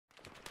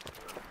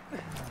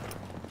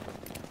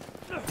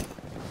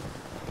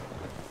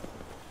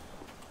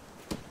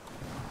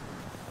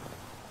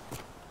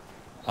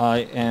I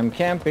am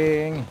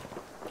camping.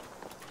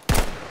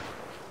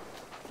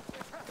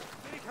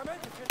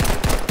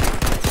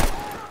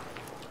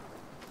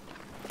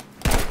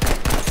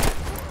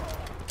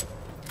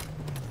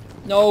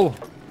 No!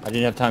 I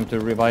didn't have time to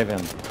revive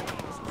him.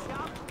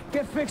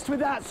 Get fixed with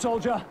that,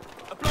 soldier.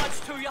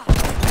 Obliged to ya.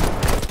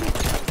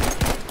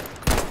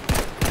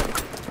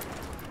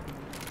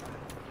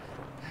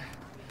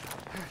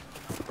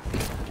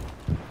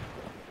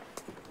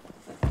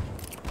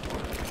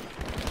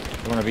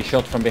 You wanna be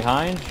shot from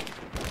behind?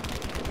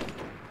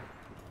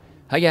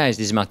 Hi guys,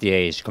 this is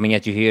Mattias coming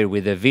at you here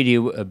with a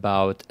video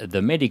about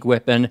the medic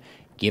weapon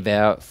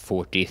Gewehr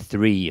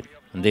 43.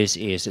 This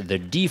is the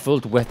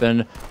default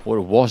weapon,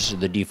 or was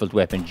the default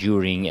weapon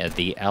during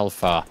the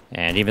alpha.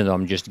 And even though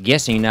I'm just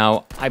guessing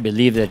now, I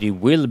believe that it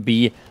will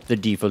be the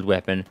default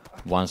weapon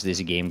once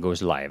this game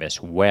goes live as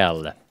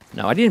well.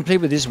 Now, I didn't play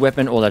with this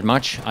weapon all that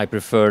much. I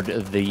preferred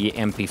the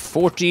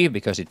MP40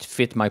 because it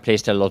fit my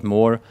playstyle a lot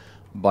more.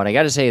 But I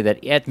gotta say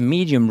that at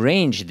medium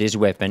range, this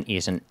weapon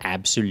is an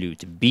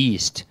absolute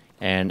beast.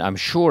 And I'm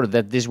sure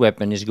that this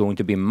weapon is going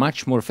to be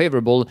much more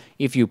favorable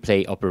if you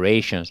play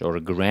operations or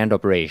grand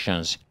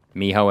operations.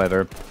 Me,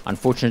 however,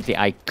 unfortunately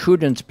I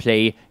couldn't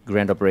play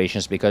grand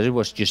operations because it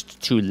was just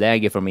too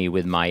laggy for me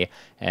with my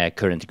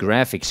current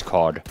graphics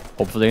card.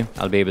 Hopefully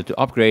I'll be able to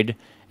upgrade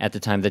at the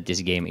time that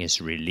this game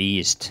is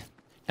released.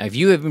 Now, if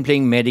you have been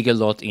playing medic a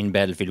lot in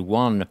Battlefield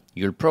 1,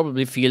 you'll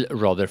probably feel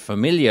rather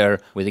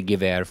familiar with the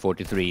Gewehr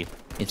 43.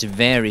 It's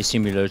very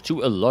similar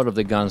to a lot of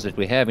the guns that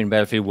we have in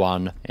Battlefield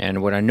 1,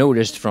 and what I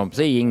noticed from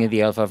playing in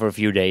the alpha for a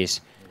few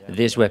days,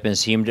 this weapon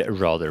seemed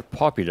rather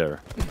popular.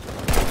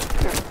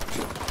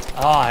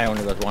 Ah, I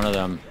only got one of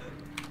them.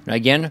 Now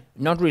again,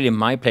 not really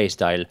my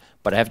playstyle,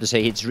 but I have to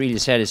say it's really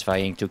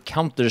satisfying to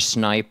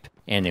counter-snipe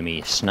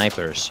enemy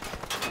snipers.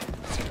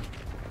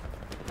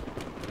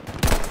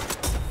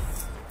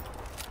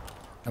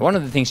 One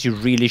of the things you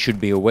really should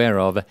be aware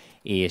of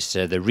is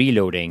the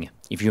reloading.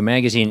 If your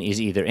magazine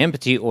is either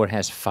empty or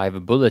has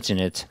 5 bullets in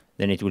it,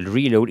 then it will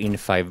reload in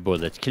 5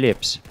 bullet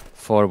clips.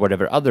 For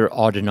whatever other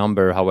odd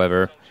number,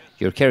 however,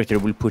 your character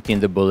will put in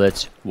the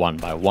bullets one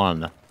by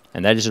one.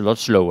 And that is a lot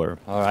slower.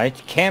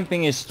 Alright,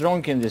 camping is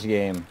strong in this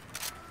game.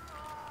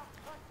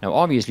 Now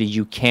obviously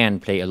you can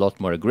play a lot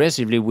more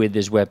aggressively with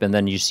this weapon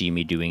than you see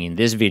me doing in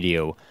this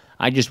video.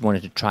 I just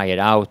wanted to try it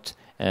out.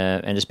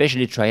 And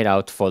especially try it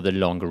out for the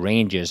long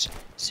ranges,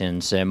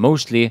 since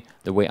mostly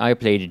the way I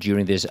played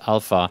during this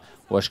alpha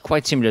was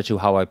quite similar to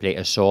how I play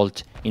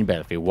Assault in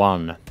Battlefield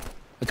 1.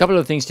 A couple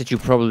of things that you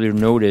probably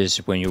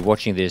notice when you're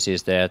watching this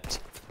is that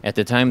at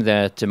the time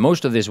that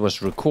most of this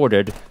was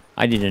recorded,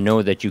 I didn't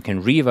know that you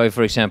can revive,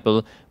 for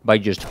example, by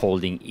just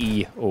holding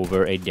E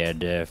over a dead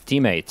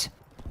teammate.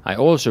 I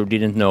also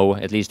didn't know,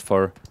 at least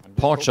for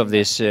parts of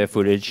this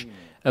footage,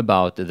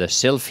 about the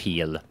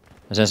self-heal.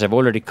 And since I've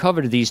already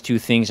covered these two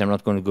things, I'm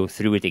not going to go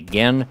through it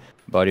again,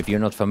 but if you're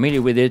not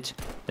familiar with it,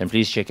 then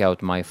please check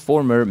out my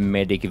former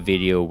medic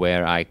video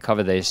where I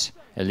cover this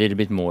a little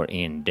bit more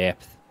in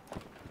depth.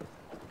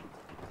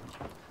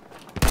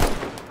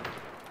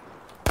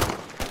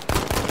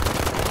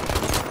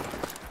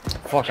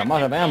 Fuck, I'm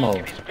out of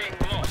ammo.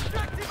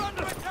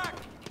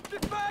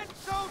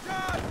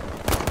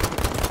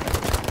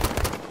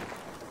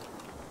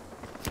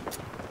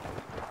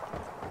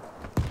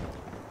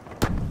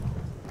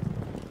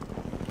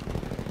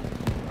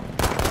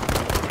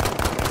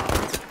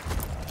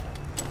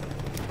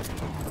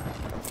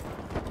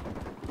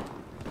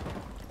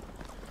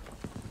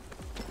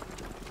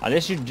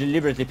 Unless you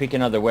deliberately pick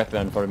another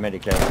weapon for a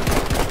medic level,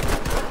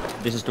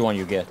 this is the one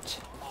you get.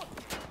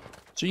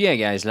 So yeah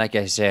guys, like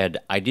I said,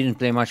 I didn't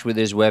play much with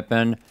this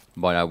weapon,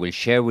 but I will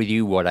share with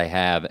you what I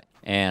have,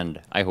 and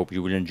I hope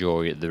you will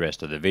enjoy the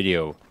rest of the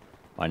video.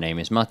 My name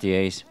is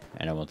Mattias,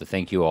 and I want to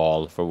thank you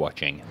all for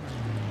watching.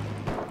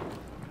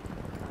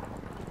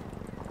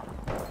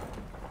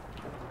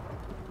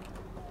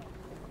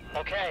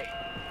 Okay.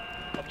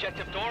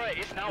 Objective Dora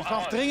is now Ich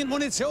brauche ours. dringend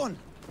Munition.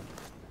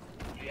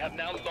 We have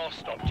now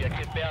lost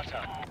Objective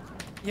Bertha.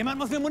 Jemand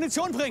muss mir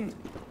Munition bringen.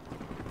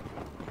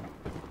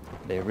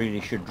 They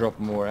really should drop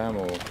more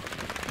ammo.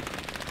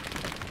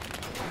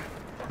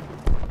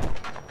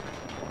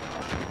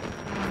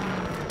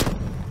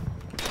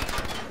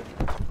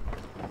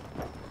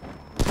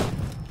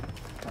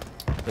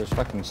 Those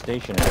fucking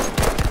stationary.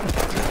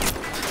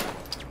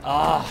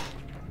 Ah!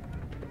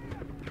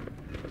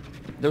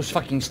 Those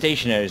fucking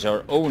stationaries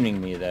are owning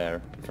me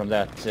there from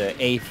that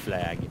A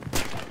flag.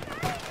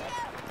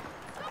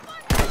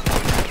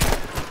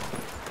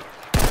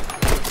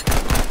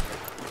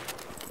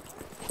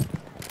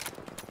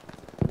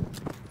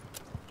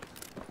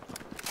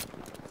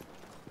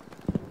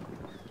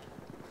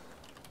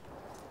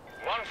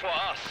 One for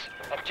us.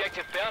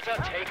 Objective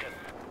Bertha taken.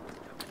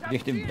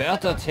 Objective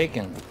Bertha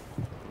taken.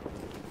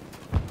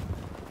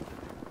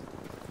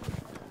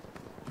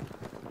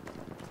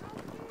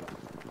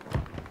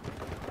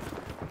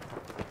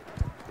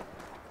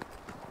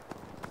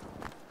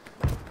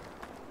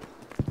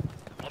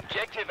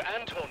 Objective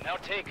Anton now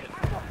taken.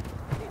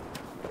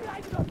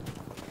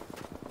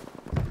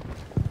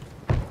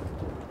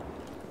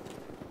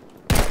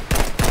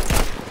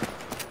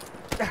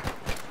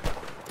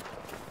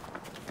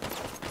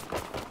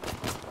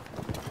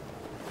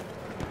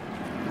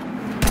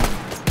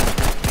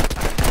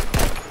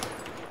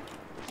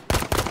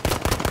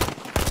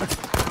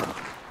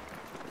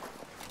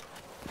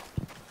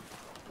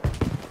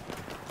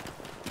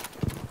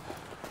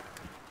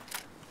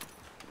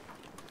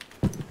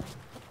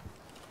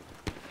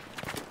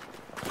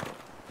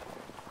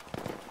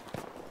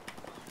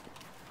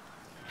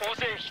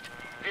 nicht.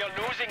 We are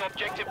losing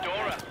objective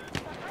Dora.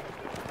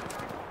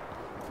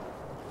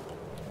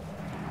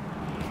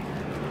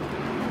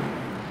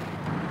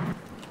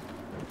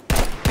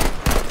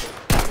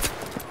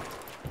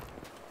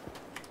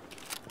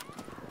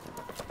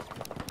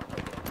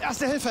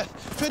 Erste Hilfe,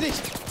 für dich.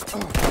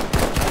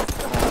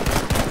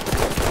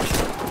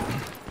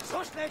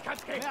 So schnell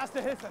kann's gehen.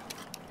 Erste Hilfe.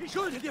 Ich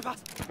schulde dir was.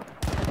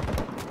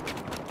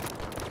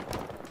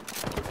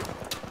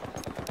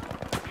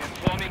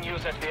 Informing you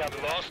that we have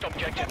lost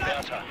objective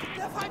Bertha.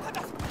 Der Feind hat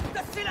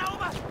das Ziel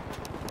erobert.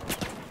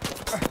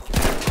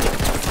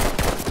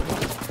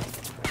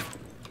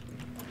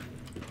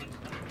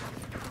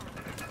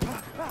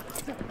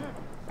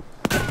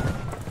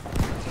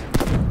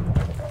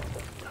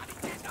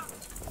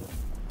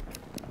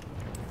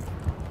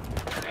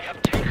 We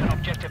have taken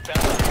objective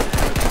Bertha.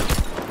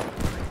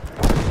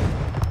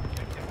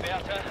 Objective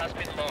Bertha has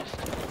been lost.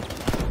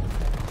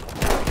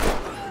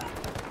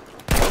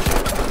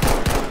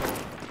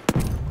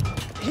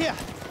 Hier,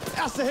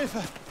 erste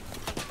Hilfe.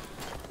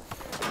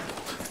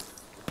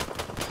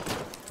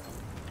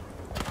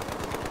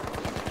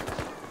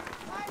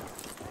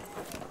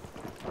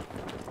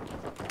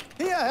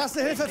 Hier,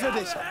 erste Hilfe für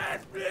dich.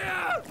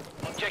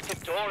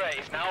 Objective Dora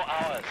is now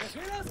ours.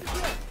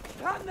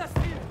 Ran das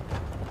Ziel.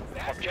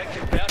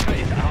 Objective Bertha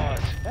is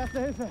ours. Erste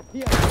Hilfe,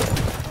 hier.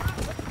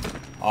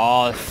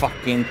 Oh,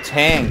 fucking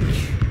tank.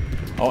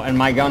 Oh, and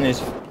my gun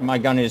is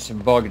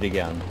bugged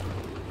again.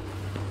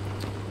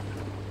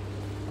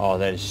 Oh,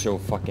 that is so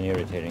fucking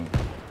irritating.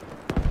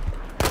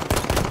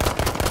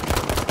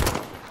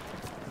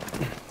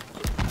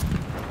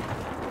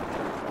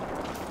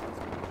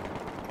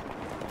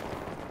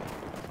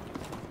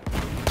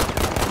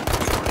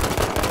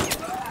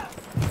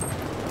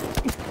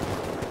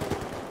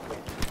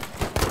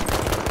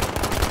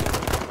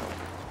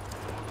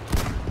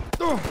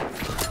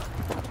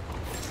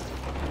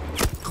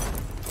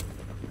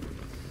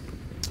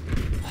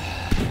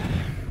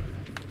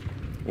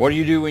 What do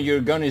you do when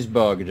your gun is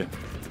bugged?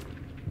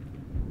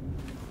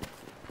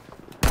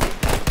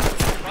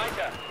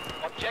 Weiter.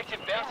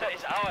 Objective Bertha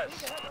is ours.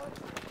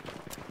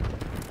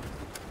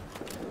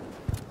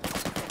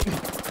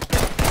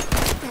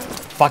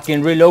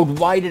 Fucking reload.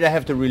 Why did I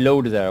have to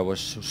reload there? I was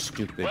so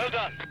stupid. Well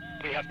done.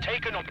 We have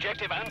taken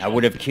objective Anton. I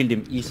would have killed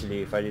him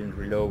easily if I didn't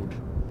reload.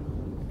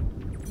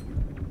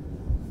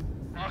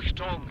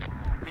 Achtung.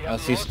 We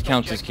have Assist lost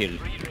counts as objective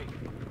kill. Friedrich.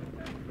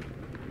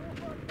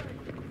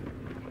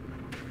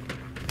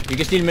 You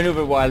can still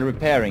maneuver while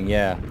repairing,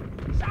 yeah.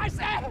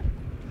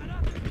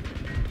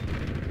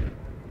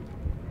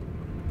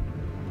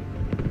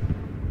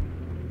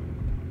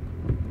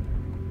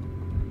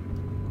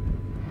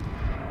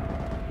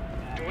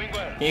 Doing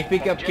well. Can you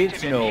pick up Objective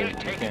kids? No, Emil you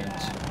taken.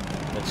 can't.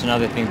 That's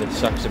another thing that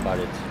sucks about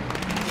it.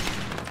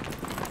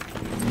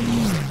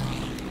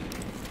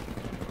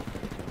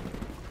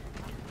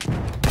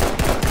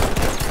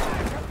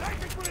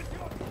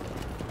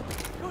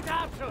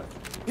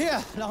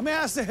 Hier, noch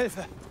mehr Erste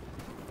Hilfe.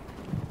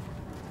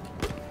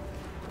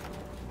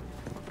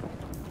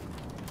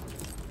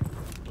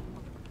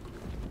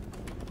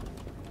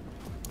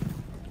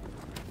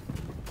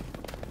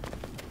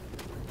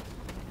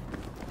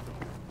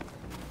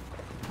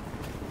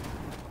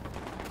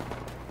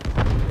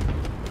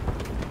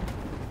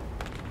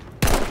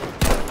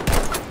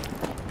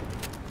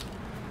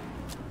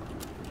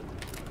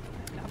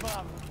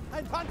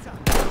 Ein Panzer.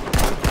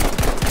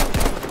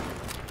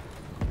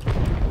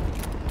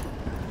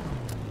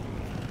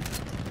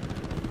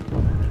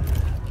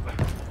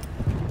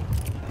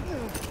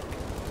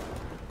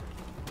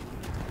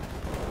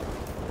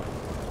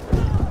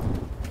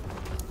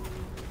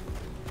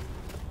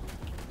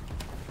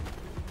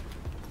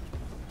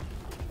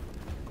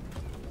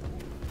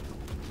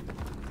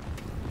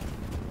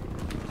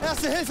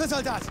 Erste Hilfe,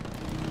 Soldat.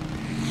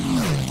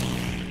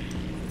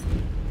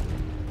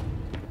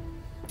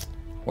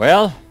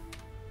 Well,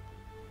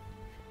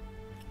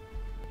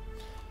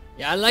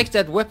 yeah, I like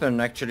that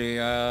weapon actually.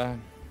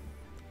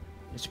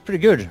 It's pretty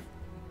good.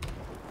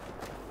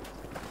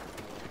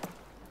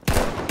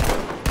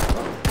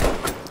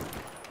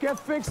 Get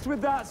fixed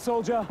with that,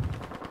 soldier.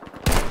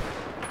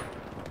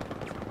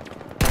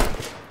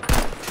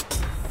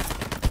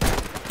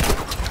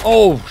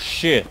 Oh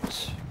shit!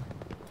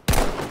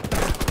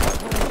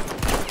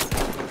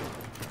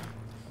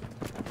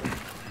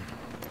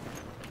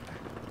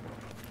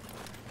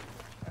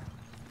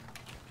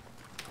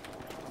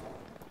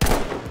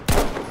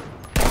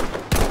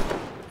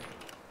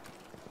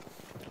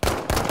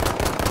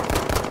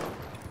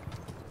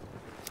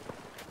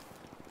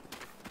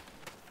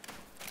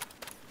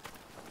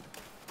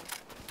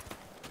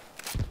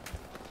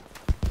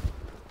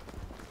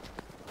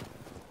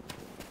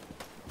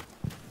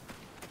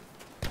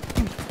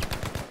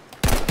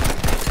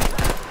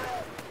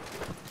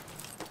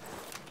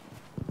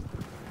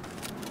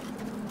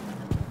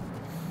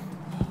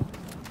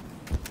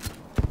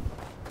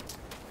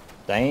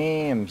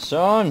 Damn,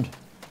 son!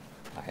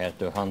 I had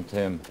to hunt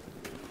him.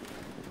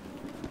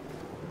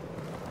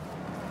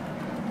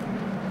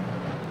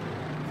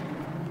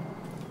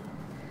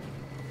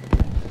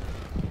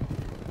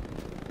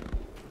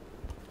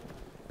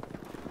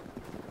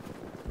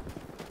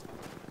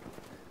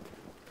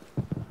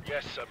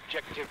 Yes,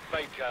 objective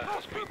Baker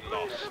has been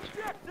lost.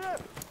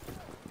 Objective!